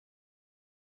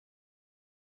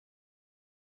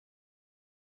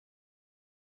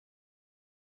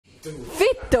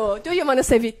Vittu. Do you want to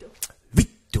say vittu?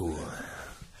 Vittu.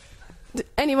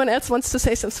 Anyone else wants to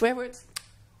say some swear words?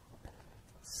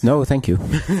 No, thank you.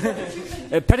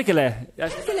 Perkele.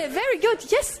 Perkele, very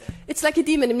good. Yes, it's like a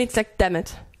demon. It means like damn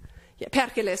it. Yeah,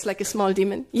 perkele is like a small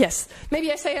demon. Yes.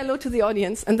 Maybe I say hello to the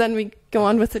audience and then we go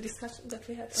on with the discussion that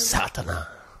we had. Satana.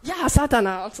 Yeah,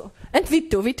 Satana also. And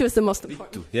vittu. Vittu is the most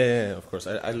important. Vittu. Yeah, of course.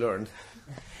 I learned.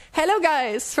 Hello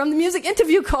guys, from the Music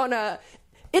Interview Corner.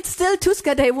 It's still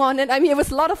Tuska Day 1 and I'm here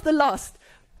with Lot of the Lost.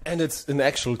 And it's an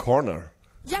actual corner.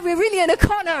 Yeah, we're really in a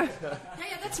corner.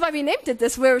 Yeah, that's why we named it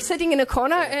this. We're sitting in a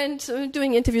corner and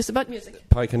doing interviews about music.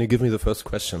 Pi, can you give me the first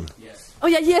question? Yes. Oh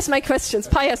yeah, here's my questions.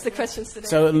 Pi has the questions today.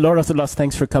 So, Lord of the Lost,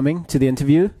 thanks for coming to the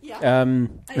interview. Yeah.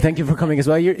 Thank you for coming as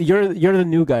well. You're the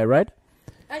new guy, right?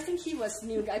 I think he was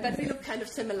new guy, but we look kind of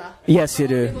similar. Yes, you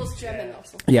do. We're both German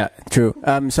also. Yeah, true.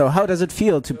 So how does it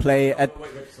feel to play at...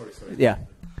 Sorry. Yeah.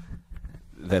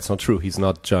 That's not true. He's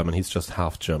not German. He's just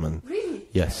half German. Really?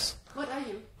 Yes. What are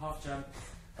you? Half German.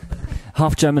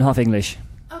 Half German, half English.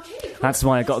 Okay, cool. That's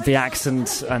why I got the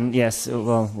accent, and yes,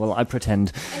 well, I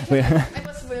pretend. I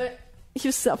will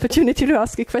use the opportunity to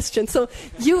ask a question. So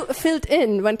you filled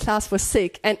in when Klaas was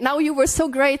sick, and now you were so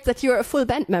great that you're a full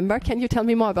band member. Can you tell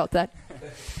me more about that?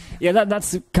 Yeah,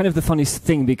 that's kind of the funniest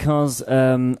thing, because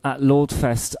at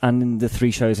Lordfest and in the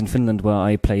 3 shows in Finland where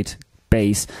I played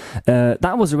bass,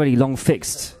 that was already long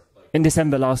fixed. In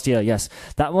December last year, yes.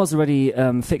 That was already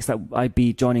fixed that I'd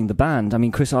be joining the band. I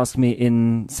mean, Chris asked me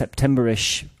in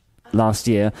September-ish last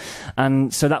year.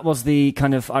 And so that was the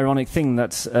kind of ironic thing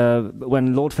that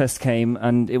when Lordfest came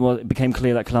and it became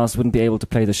clear that Klaas wouldn't be able to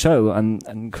play the show,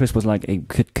 and Chris was like, hey,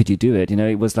 could you do it? You know,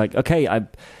 it was like, okay,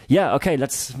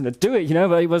 let's do it, you know,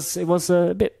 but it was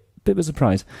a bit of a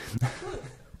surprise.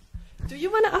 Do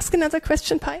you want to ask another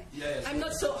question, Pi? Yes. I'm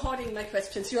not so hoarding my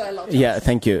questions. You are allowed to. Yeah,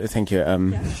 thank you. Which one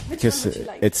would you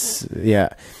like? It's I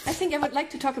think I would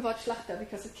like to talk about Schlachter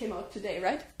because it came out today,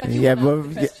 right? But you the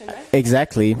question, right?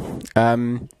 Exactly.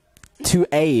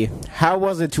 2A. How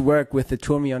was it to work with the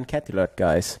TURMION KÄTILÖT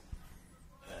guys?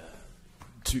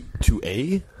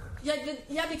 2A?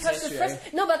 Yeah, because the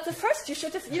first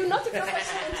you're not a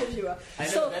professional interviewer.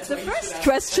 So the first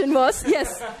question was,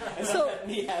 yes. So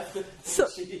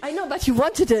I know, but you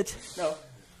wanted it. No.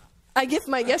 I give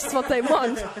my guests what they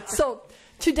want. So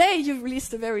today you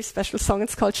released a very special song.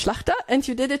 It's called Schlachter, and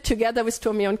you did it together with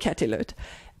TURMION KÄTILÖT.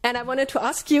 And I wanted to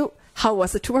ask you, how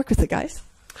was it to work with the guys?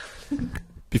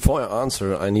 Before I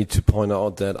answer, I need to point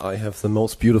out that I have the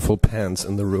most beautiful pants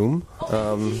in the room.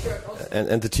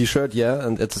 And the t-shirt, yeah,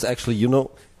 and it's actually, you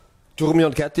know,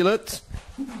 TURMION KÄTILÖT.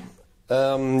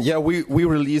 We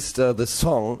released the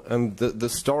song, and the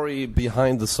story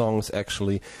behind the song is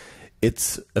actually,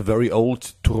 it's a very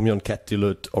old TURMION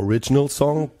KÄTILÖT original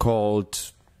song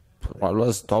called...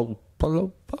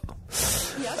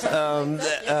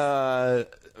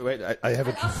 Wait, I have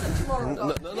it.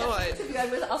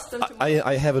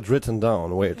 I have it written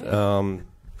down. Wait.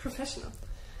 Professional.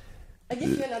 I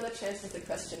give you another chance with the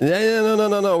question.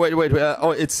 No. Wait.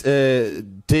 It's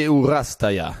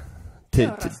Teurastaya.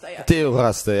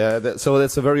 Teurastaya. So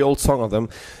that's a very old song of them,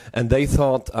 and they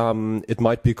thought it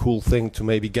might be a cool thing to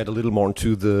maybe get a little more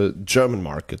into the German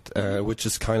market, which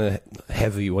is kind of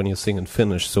heavy when you sing in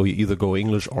Finnish. So you either go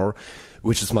English or,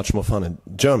 which is much more fun in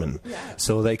German. Yeah.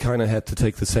 So they kind of had to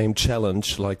take the same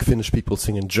challenge like Finnish people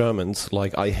sing in Germans,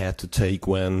 like I had to take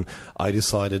when I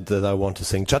decided that I want to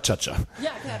sing Cha-Cha-Cha.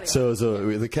 Yeah, so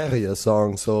the Carrier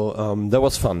song. So that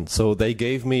was fun. So they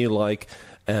gave me like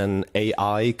an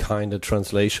AI kind of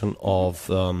translation of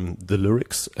the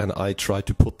lyrics, and I tried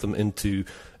to put them into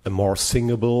a more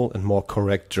singable and more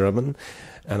correct German.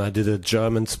 And I did a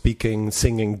German-speaking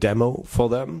singing demo for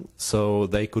them, so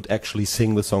they could actually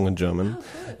sing the song in German. Oh,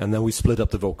 and then we split up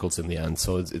the vocals in the end.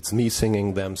 So it's me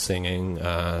singing, them singing,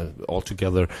 all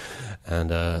together.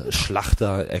 And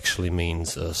Schlachter actually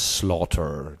means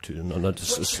slaughter,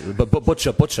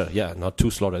 butcher. Yeah, not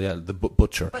to slaughter. Yeah, the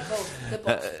butcher. But both.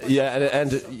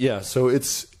 So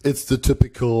it's the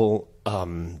typical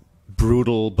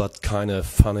brutal but kind of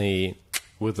funny,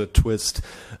 with a twist,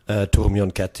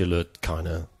 TURMION KÄTILÖT kind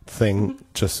of thing,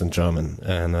 just in German.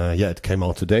 And it came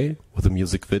out today with a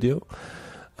music video.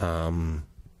 So.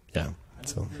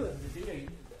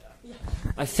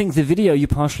 I think the video you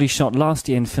partially shot last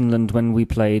year in Finland when we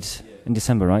played in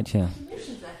December, right? Yeah. You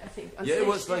mentioned that, I think. It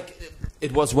was like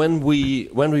it was when we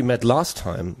met last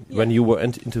time, when you were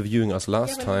interviewing us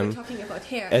last time. We were talking about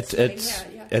hair. At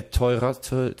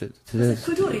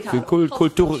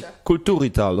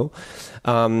Kulturitalo.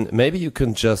 Maybe you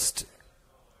can just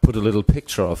put a little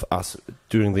picture of us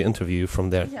during the interview from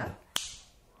there. Yeah.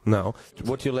 Now,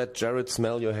 would you let Jared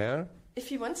smell your hair? If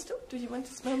he wants to, do you want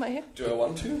to smell my hair? Do I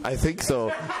want to? I think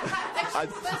so.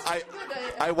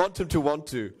 I want him to want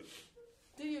to.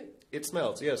 Do you? It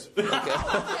smells, yes. Okay.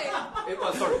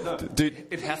 Sorry, no.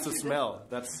 It has a smell.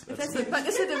 But is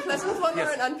it a pleasant one or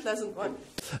an unpleasant one?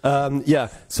 Yeah.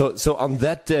 So on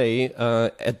that day,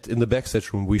 in the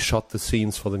backstage room, we shot the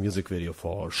scenes for the music video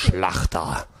for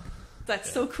Schlachter.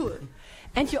 That's so cool.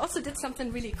 And you also did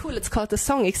something really cool. It's called the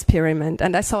Song Experiment,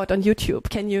 and I saw it on YouTube.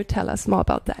 Can you tell us more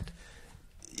about that?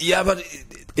 Yeah, but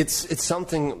it's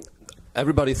something.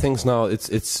 Everybody thinks now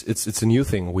it's a new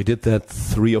thing. We did that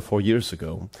 3 or 4 years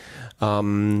ago,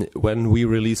 when we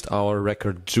released our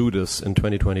record Judas in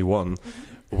 2021.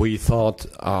 We thought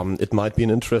it might be an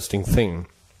interesting thing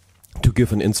to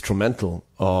give an instrumental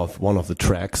of one of the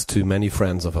tracks to many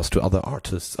friends of us, to other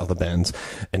artists, other bands,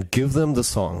 and give them the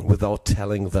song without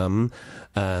telling them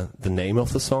the name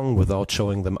of the song, without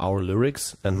showing them our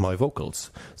lyrics and my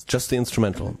vocals. It's just the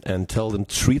instrumental, and tell them,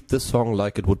 treat the song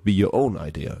like it would be your own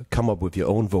idea. Come up with your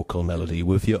own vocal melody,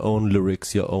 with your own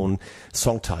lyrics, your own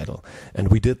song title. And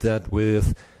we did that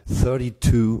with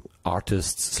 32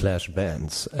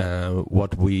 artists/bands.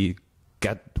 What we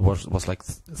was like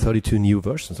 32 new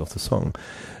versions of the song.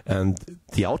 And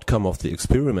the outcome of the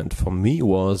experiment for me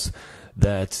was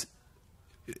that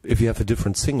if you have a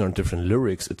different singer and different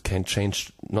lyrics, it can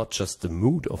change not just the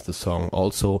mood of the song,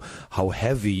 also how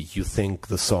heavy you think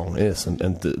the song is, and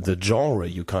the genre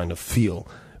you kind of feel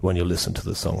when you listen to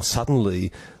the song.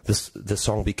 Suddenly the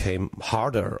song became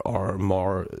harder or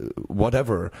more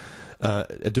whatever,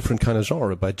 a different kind of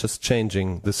genre by just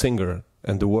changing the singer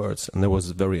and the words, and that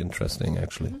was very interesting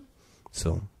actually.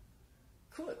 So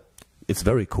cool. It's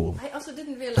very cool. I also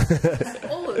didn't realize it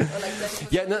was old, or like that.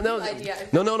 Yeah, no.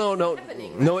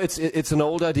 It's an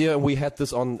old idea, and we had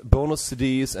this on bonus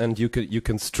CDs, and you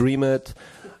can stream it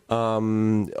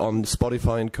on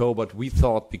Spotify and co. But we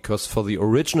thought, because for the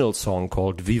original song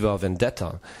called Viva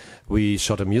Vendetta, we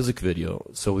shot a music video.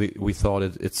 So we thought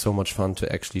it's so much fun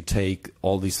to actually take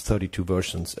all these 32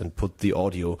 versions and put the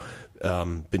audio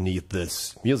beneath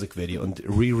this music video and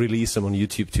re-release them on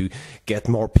YouTube to get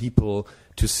more people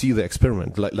to see the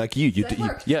experiment. Like you it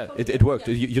worked. Yeah.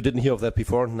 You didn't hear of that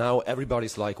before. Now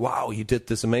everybody's like, wow, you did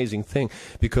this amazing thing.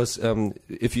 Because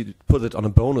if you put it on a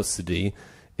bonus CD,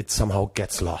 it somehow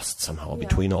gets lost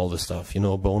between all the stuff. You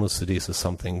know, bonus CDs is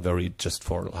something very just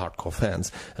for hardcore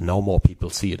fans, and now more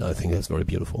people see it. I think that's very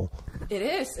beautiful. It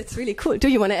is. It's really cool. Do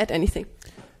you want to add anything?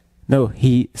 No,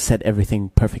 he said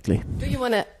everything perfectly. Do you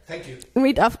want to? Thank you.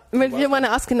 You want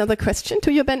to ask another question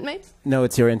to your bandmates? No,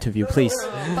 it's your interview, please.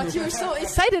 But you're so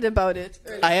excited about it.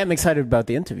 I am excited about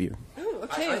the interview. Oh,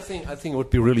 okay. I think it would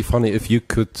be really funny if you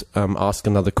could ask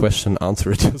another question,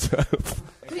 answer it yourself.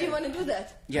 Do you want to do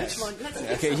that? Yes. Which one? Let's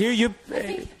pick Okay, some. here you.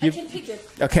 I can pick it.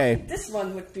 Okay. This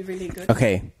one would be really good.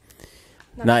 Okay.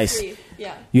 Number Nice. 3.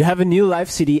 Yeah. You have a new live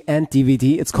CD and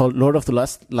DVD. It's called Lord of the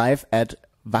Lost live at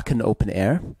Wacken Open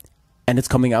Air. And it's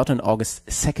coming out on August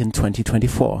 2nd,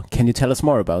 2024. Can you tell us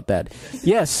more about that?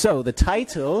 Yes, so the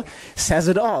title says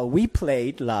it all. We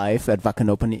played live at Wacken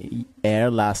Open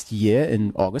Air last year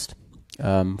in August,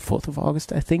 4th of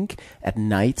August, I think, at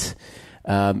night.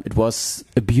 It was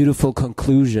a beautiful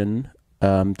conclusion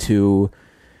to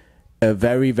a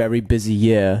very, very busy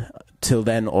year till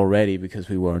then already, because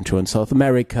we were on tour in South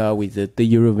America. We did the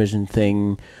Eurovision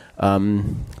thing.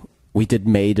 We did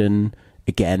Maiden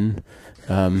again.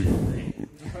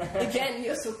 Again,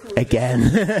 you're so cool.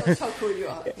 Again. That's how cool you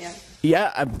are. Yeah.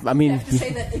 Yeah, I mean... You have to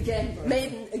say that again.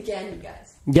 Maiden again,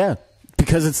 guys. Yeah,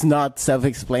 because it's not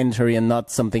self-explanatory and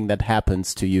not something that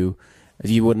happens to you.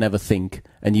 You would never think,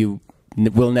 and you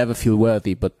will never feel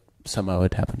worthy, but somehow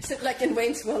it happens. Is it like in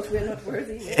Wayne's World, we're not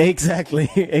worthy? Exactly.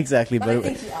 But I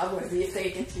think you are worthy if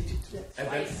they get you to do that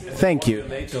twice. Thank you.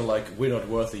 Later, like, we're not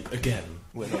worthy again.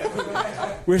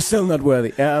 We're still not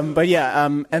worthy. But yeah,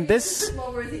 and this...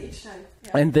 More worthy each time.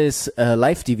 Yeah. And this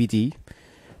live DVD,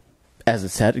 as I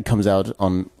said, it comes out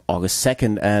on August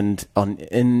 2nd, and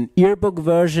in earbook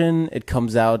version, it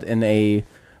comes out in a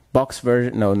box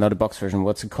version. No, not a box version.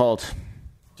 What's it called?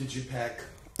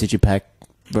 Digipack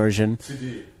version.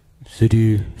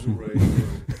 CD.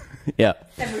 Yeah.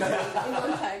 Everyone in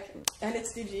one pack. And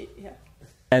it's DG, yeah.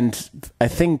 And I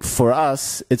think for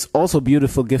us, it's also a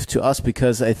beautiful gift to us,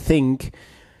 because I think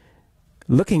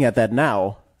looking at that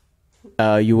now,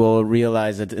 you will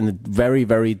realize it in a very,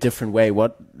 very different way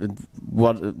what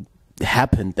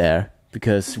happened there.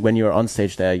 Because when you're on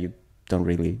stage there, you don't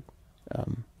really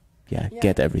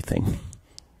get everything.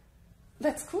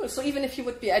 That's cool. So even if you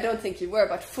would be, I don't think you were,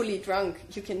 but fully drunk,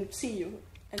 you can see you.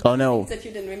 And Oh, no. things that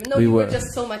you didn't remember. No, We you were were.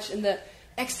 just so much in the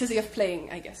ecstasy of playing,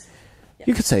 I guess.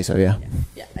 You could say so, yeah.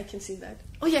 Yeah, I can see that.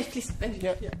 Oh yeah, please, Benji.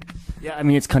 Yeah. Yeah, I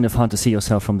mean, it's kind of hard to see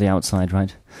yourself from the outside,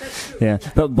 right? That's true. Yeah,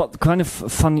 but what kind of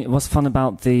was fun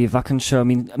about the Wacken show, I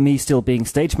mean, me still being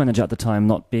stage manager at the time,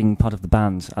 not being part of the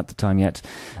band at the time yet,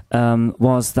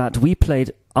 was that we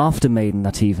played after Maiden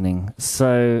that evening.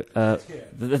 So,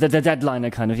 the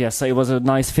deadliner kind of, yeah. So it was a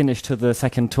nice finish to the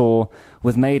second tour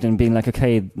with Maiden, being like,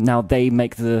 okay, now they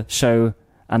make the show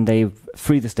and they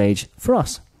free the stage for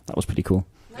us. That was pretty cool.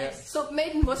 Nice. So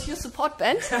Maiden was your support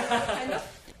band?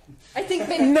 I think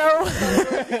Maiden. No.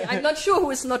 I'm not sure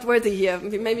who is not worthy here.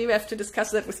 Maybe we have to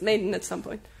discuss that with Maiden at some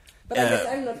point. But I guess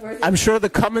I'm not worthy. I'm sure the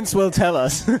comments will tell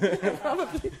us.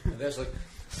 Probably.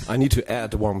 I need to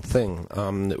add one thing.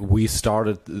 We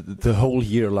started the whole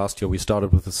year last year. We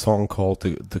started with a song called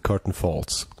 "The Curtain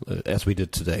Falls," as we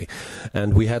did today,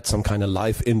 and we had some kind of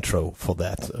live intro for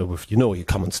that. With you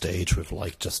come on stage with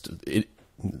like just an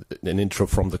intro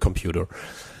from the computer.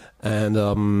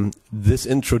 And this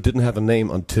intro didn't have a name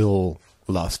until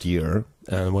last year.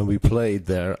 And when we played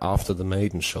there after the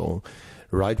Maiden show,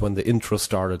 right when the intro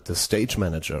started, the stage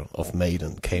manager of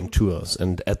Maiden came to us.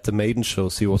 And at the Maiden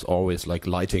shows, he was always like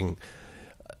lighting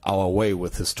our way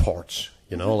with his torch,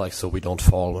 like so we don't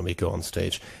fall when we go on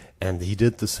stage. And he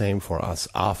did the same for us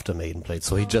after Maiden played.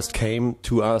 So he just came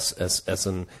to us as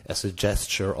a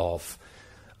gesture of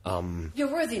Your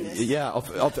worthiness. yeah,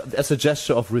 as a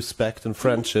gesture of respect and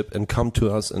friendship, and come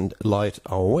to us and light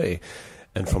our way.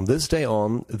 And from this day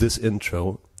on, this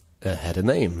intro had a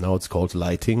name. Now it's called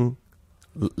Lighting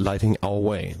Our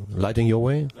Way. Lighting Your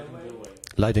Way?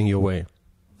 Lighting Your Way.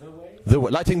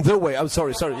 Lighting the way. I'm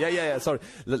sorry. Yeah. Sorry.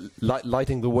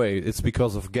 Lighting the way. It's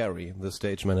because of Gary, the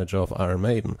stage manager of Iron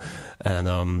Maiden, and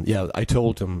I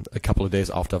told him a couple of days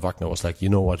after Wagner, was like, you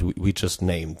know what? We just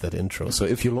named that intro. So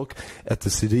if you look at the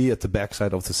CD, at the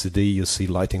backside of the CD, you see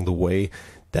 "Lighting the Way."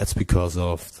 That's because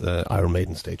of the Iron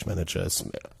Maiden stage manager. It's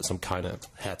some kind of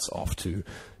hats off to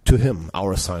him.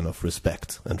 Our sign of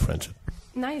respect and friendship.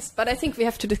 Nice, but I think we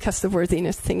have to discuss the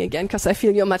worthiness thing again, because I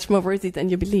feel you're much more worthy than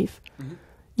you believe. Mm-hmm.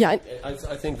 Yeah, I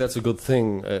think that's a good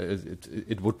thing.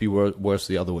 It would be worse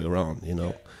the other way around,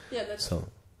 Yeah, that's so.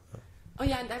 Oh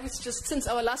yeah, and I was just, since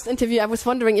our last interview, I was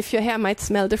wondering if your hair might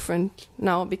smell different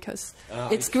now, because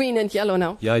it's green and yellow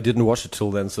now. Yeah, I didn't wash it till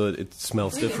then, so it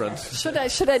smells Really? different.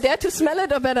 Should I dare to smell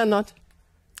it, or better not?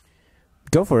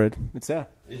 Go for it. It's there.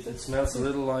 It smells a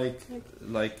little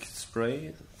like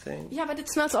spray thing. Yeah, but it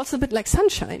smells also a bit like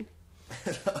sunshine.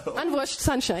 Unwashed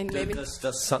sunshine, maybe.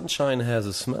 Does sunshine has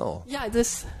a smell? Yeah,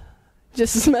 just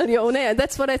smell your own air.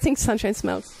 That's what I think sunshine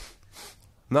smells.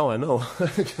 Now I know.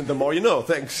 The more you know,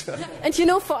 thanks. Yeah. And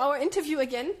for our interview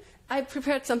again, I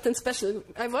prepared something special.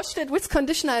 I washed it with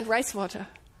conditioner and rice water.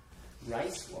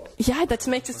 Rice water? Yeah, that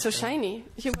makes it so shiny.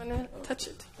 You want to touch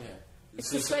it? Yeah.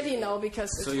 It's sweaty now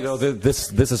because. So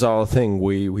this is our thing.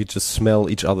 We just smell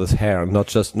each other's hair, not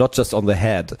just on the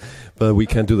head, but we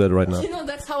can do that right now.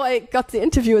 That's how I got the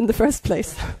interview in the first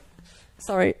place.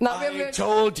 Sorry. Now I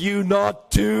told you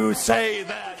not to say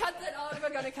that. Cut that out.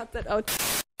 We're gonna cut that out.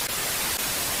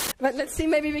 But let's see.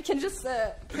 Maybe we can just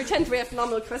pretend we have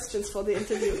normal questions for the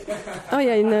interview. Oh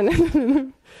yeah,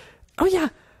 no. Oh yeah.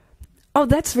 Oh,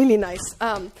 that's really nice.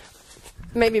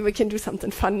 Maybe we can do something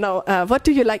fun now. What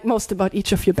do you like most about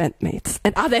each of your bandmates?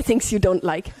 And are there things you don't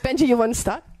like? Benji, you want to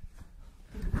start?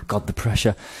 God, the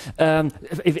pressure.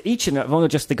 If each and one, or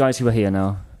just the guys who are here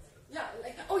now? Yeah,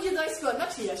 you guys who are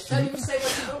not here. Shall you say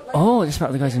what you don't like? Oh, just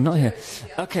about the guys who are not here.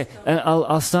 Okay,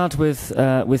 I'll start with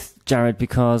Jared,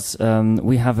 because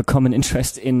we have a common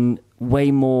interest in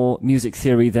way more music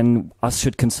theory than us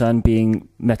should concern, being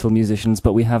metal musicians,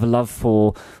 but we have a love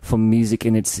for music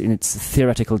in its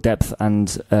theoretical depth,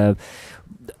 and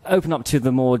open up to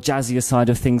the more jazzier side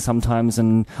of things sometimes,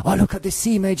 and look at this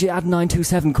C major add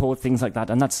 927 chord, things like that,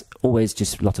 and that's always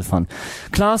just a lot of fun.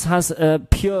 Klaas has a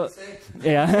pure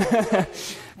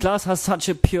Klaas has such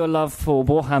a pure love for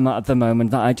Warhammer at the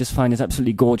moment that I just find is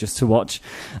absolutely gorgeous to watch,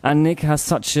 and Nick has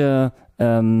such a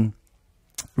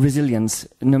resilience.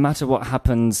 No matter what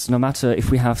happens, no matter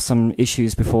if we have some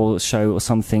issues before the show or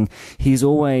something, he's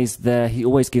always there. He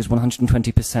always gives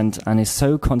 120% and is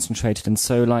so concentrated and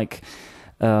so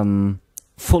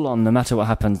full on, no matter what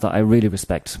happens, that I really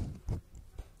respect.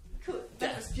 Cool.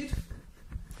 That was beautiful.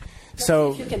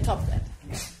 So, if you can top that.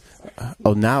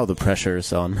 Now the pressure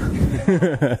is on.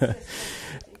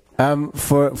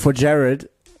 For Jared.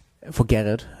 For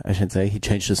Garrett, I should say. He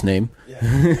changed his name. Yeah.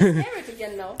 He's Garrett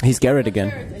again now. He's Garrett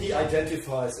again. He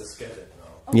identifies as Garrett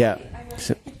now. Okay, yeah.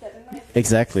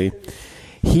 Exactly.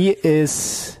 He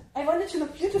is... I wanted to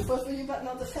look beautiful for you, but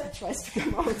now the fat tries to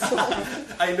come out. So.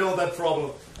 I know that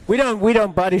problem. We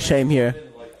don't body shame here.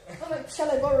 Oh,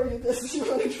 shall I borrow you this if you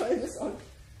want to try this on?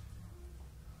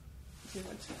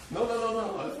 No.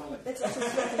 I found it. It's also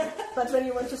sweaty. But when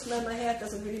you want to smell my hair, it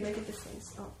doesn't really make a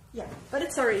difference. Oh, yeah. But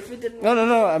it's sorry if we didn't.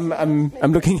 No.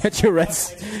 I'm looking at your red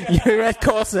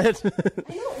corset. I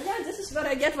know. Yeah, this is what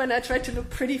I get when I try to look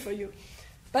pretty for you.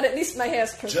 But at least my hair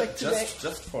is perfect today.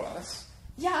 Just for us.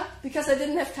 Yeah, because I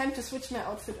didn't have time to switch my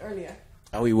outfit earlier.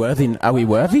 Are we worthy? Are we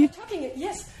worthy?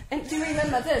 Yes. And do you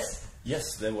remember this?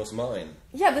 Yes, that was mine.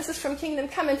 Yeah, this is from Kingdom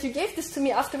Come, and you gave this to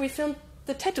me after we filmed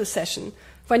the tattoo session,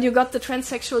 when you got the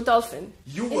transsexual dolphin.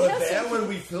 You were there when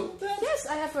we filmed that? Yes,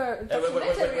 I have a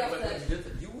documentary of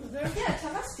that. You were there? Yeah,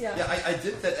 Tavastia. Yeah, I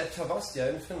did that at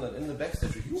Tavastia in Finland, in the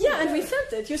backstage. Yeah, and we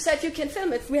filmed it. You said you can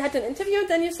film it. We had an interview, and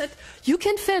then you said you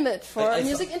can film it for a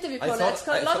music interview corner. It's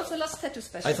called Lord of the Lost Tattoo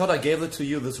Special. I thought I gave it to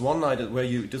you this one night where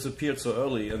you disappeared so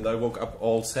early, and I woke up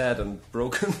all sad and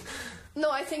broken. No,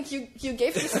 I think you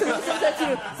gave this to me so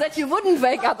that you wouldn't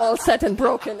wake up all sad and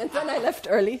broken, and then I left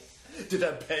early. Did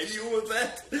I pay you with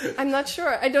that? I'm not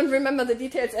sure. I don't remember the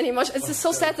details anymore. It's just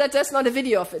so sad that there's not a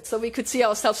video of it, so we could see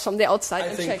ourselves from the outside.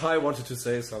 I think Pi wanted to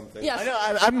say something. Yes.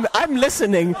 I know. I'm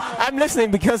listening. I'm listening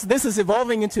because this is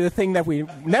evolving into a thing that we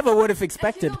never would have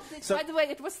expected. By the way,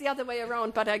 it was the other way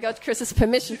around, but I got Chris's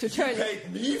permission to turn You it.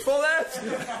 paid me for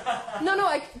that? No,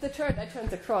 I turned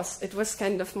the cross. It was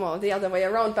kind of more the other way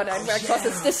around, but I wear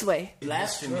crosses this way.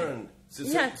 Last turn.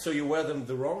 So you wear them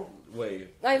the wrong way.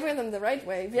 I wear them the right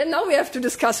way. Yeah, now we have to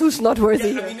discuss who's not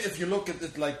worthy. Yeah, I mean, if you look at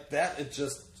it like that, it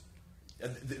just...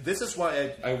 This is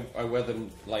why I wear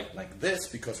them like this,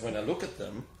 because when I look at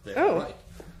them, they're right.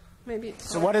 Maybe it's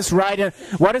So what is right and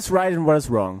what is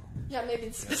wrong? Yeah, maybe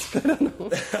it's... I don't know.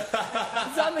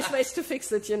 There's always ways to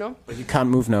fix it, you know. But you can't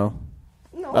move now.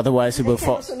 No. Otherwise it will I can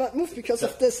fall. also not move because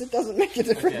of this. It doesn't make a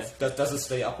difference. Does it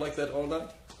stay up like that all night?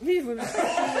 We will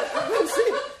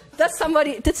see.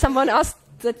 Did someone ask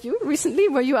that you recently?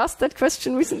 Were you asked that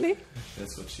question recently?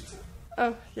 That's what she said.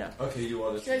 Oh, yeah. Okay, you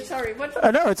wanted to... Very sorry. What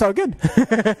No, it's all good.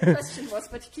 the question was,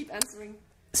 but you keep answering.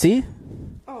 See?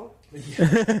 Oh. Yeah,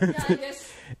 I guess.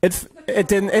 It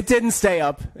didn't stay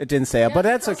up. It didn't stay up, but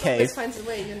that's okay. Always finds a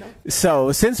way, you know.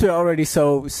 So since we're already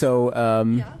so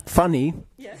funny,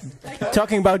 Yes.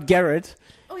 talking about Garrett,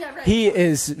 Oh, yeah, right. he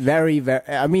is very, very.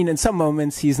 I mean, in some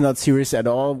moments he's not serious at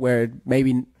all, where it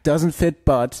maybe doesn't fit,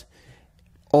 but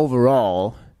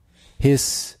overall,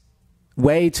 his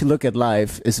way to look at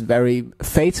life is very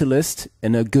fatalist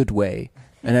in a good way,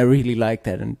 and I really like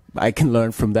that, and I can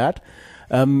learn from that.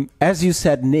 As you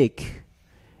said, Nick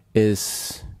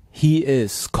is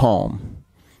calm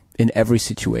in every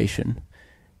situation,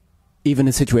 even in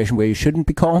a situation where you shouldn't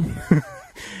be calm.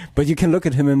 But you can look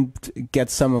at him and get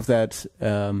some of that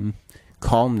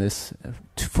calmness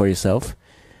for yourself.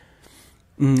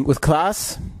 With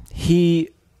Klaas,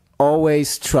 he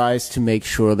always tries to make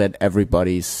sure that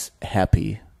everybody's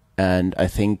happy, and I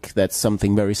think that's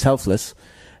something very selfless,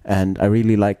 and I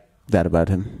really like that about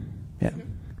him. Yeah.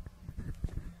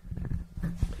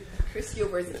 Chris, you're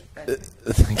worthy.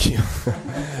 Thank you.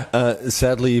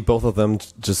 Sadly, both of them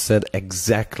just said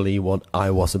exactly what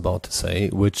I was about to say,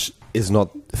 which is not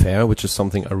fair, which is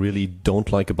something I really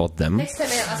don't like about them. Next time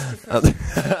I ask you first.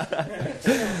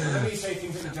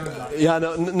 Yeah,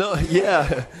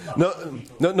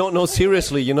 no,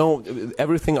 seriously, you know,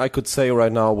 everything I could say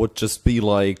right now would just be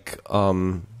like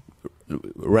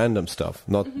random stuff,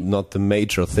 not the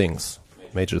major things.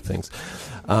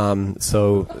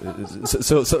 So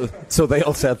they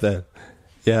all said that.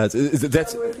 Yeah,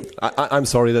 that's. I'm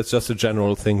sorry, that's just a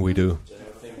general thing we do.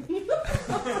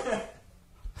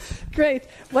 Great.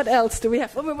 What else do we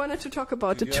have? Oh, we wanted to talk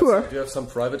about the tour. Do you have some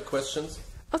private questions?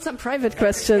 Oh, some private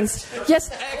questions.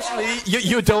 Yes. Actually,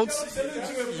 you don't.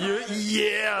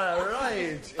 Yeah,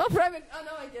 right. Oh, private. Oh,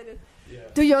 no, I get it. Yeah.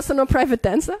 Do you also know Private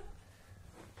Dancer?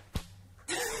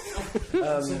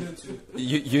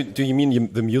 Do you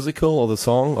mean the musical or the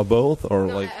song or both, or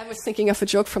no, like? I was thinking of a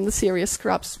joke from the series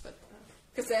Scrubs,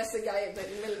 because there's the guy, the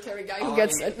military guy who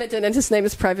gets admitted, and his name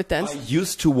is Private Dancer. I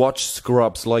used to watch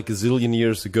Scrubs like a zillion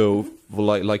years ago,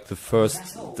 like the first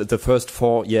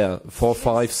 4 or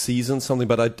 5 seasons, something.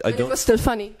 But I don't. It was still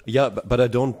funny. Yeah, but I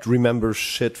don't remember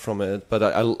shit from it. But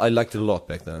I liked it a lot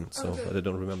back then, so but I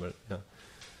don't remember it. Yeah.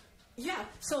 Yeah,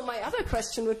 so my other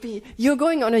question would be, you're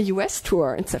going on a US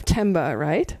tour in September,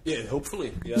 right? Yeah,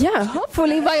 hopefully. Yeah,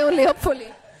 hopefully. Why only hopefully?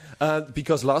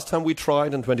 Because last time we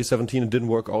tried in 2017, it didn't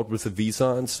work out with the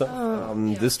visa and stuff.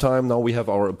 This time, now we have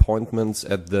our appointments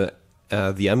at the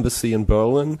embassy in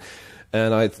Berlin.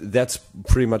 and that's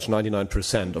pretty much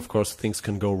 99%. Of course, things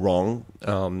can go wrong.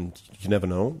 You never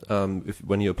know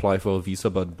when you apply for a visa,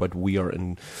 but we are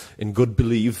in good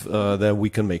belief that we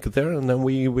can make it there, and then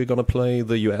we're gonna play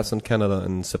the US and Canada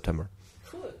in September.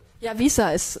 Cool. Yeah,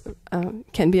 visa is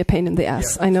can be a pain in the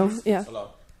ass. I know. Yeah.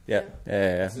 Yeah,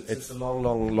 It's a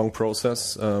long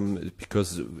process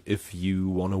because if you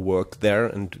want to work there,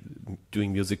 and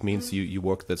doing music means you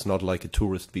work. That's not like a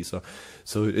tourist visa,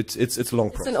 so it's a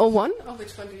long process. It's an O1. Oh,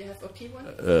 which one do you have? Or P1?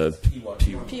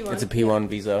 P1. it's a P1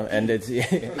 visa, and it's.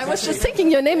 I was just thinking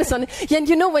your name is on it. Yeah, and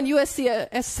you know when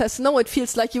USCIS says no, it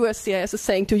feels like USCIS is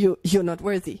saying to you, you're not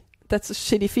worthy. That's a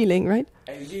shitty feeling, right?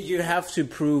 You have to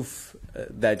prove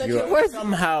that you're you're worthy.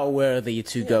 somehow worthy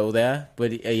to go there,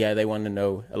 but yeah, they want to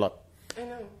know a lot. I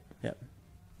know. Yeah.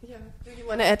 Yeah. Do you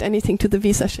want to add anything to the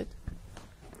visa shit?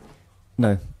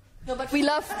 No. No, but we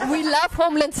love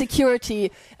Homeland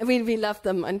Security, and we love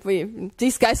them, and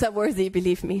these guys are worthy,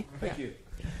 believe me. Thank you.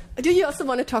 Do you also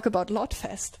want to talk about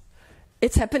Lotfest?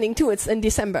 It's happening too. It's in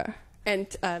December,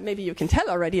 and maybe you can tell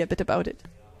already a bit about it.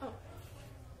 Oh.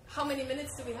 How many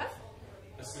minutes do we have?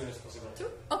 As soon as possible. 2?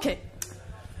 Okay.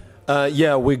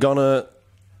 Yeah, we're gonna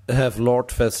have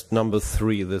Lordfest number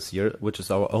 3 this year, which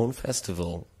is our own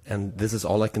festival. And this is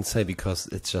all I can say, because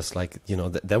it's just like, you know,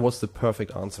 that was the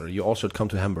perfect answer. You all should come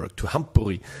to Hamburg, to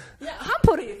Hamburg. Yeah,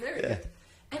 Hamburg, very good.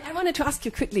 And I wanted to ask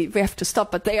you quickly, we have to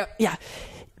stop, but they are, yeah.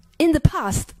 In the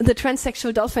past, the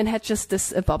transsexual dolphin had just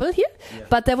this bubble here,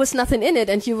 but there was nothing in it,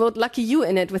 and you wrote "Lucky You"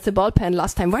 in it with the ball pen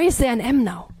last time. Why is there an M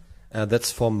now?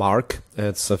 That's for Mark.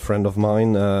 It's a friend of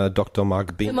mine, Dr.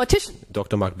 Mark The mortician.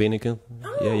 Dr. Mark Benecke.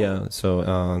 Oh. Yeah.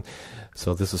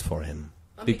 So this is for him.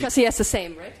 Because he has the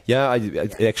same, right? Yeah, I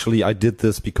did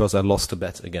this because I lost a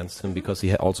bet against him, because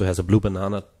he also has a blue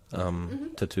banana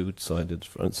tattooed. So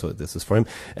so this is for him.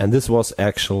 And this was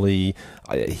actually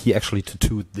he actually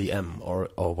tattooed the M, or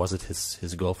was it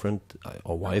his girlfriend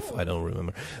or wife? I don't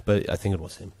remember, but I think it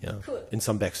was him. Yeah, cool. In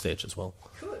some backstage as well.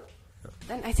 Cool.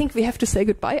 Then I think we have to say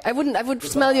goodbye. I would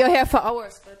smell your hair for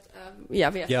hours, but yeah,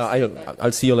 we have to say goodbye.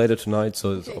 I'll see you later tonight.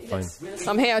 So it's all fine.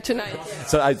 Some hair tonight.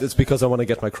 So it's because I want to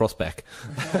get my cross back.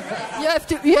 You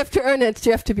have to earn it.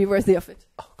 You have to be worthy of it.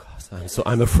 Oh God,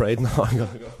 I'm afraid now. I'm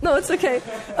gonna go. No, it's okay.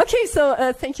 Okay,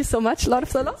 so thank you so much, Lord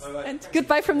of the Lost, and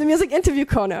goodbye from the Music Interview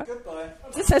Corner. Goodbye.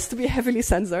 This has to be heavily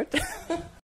censored.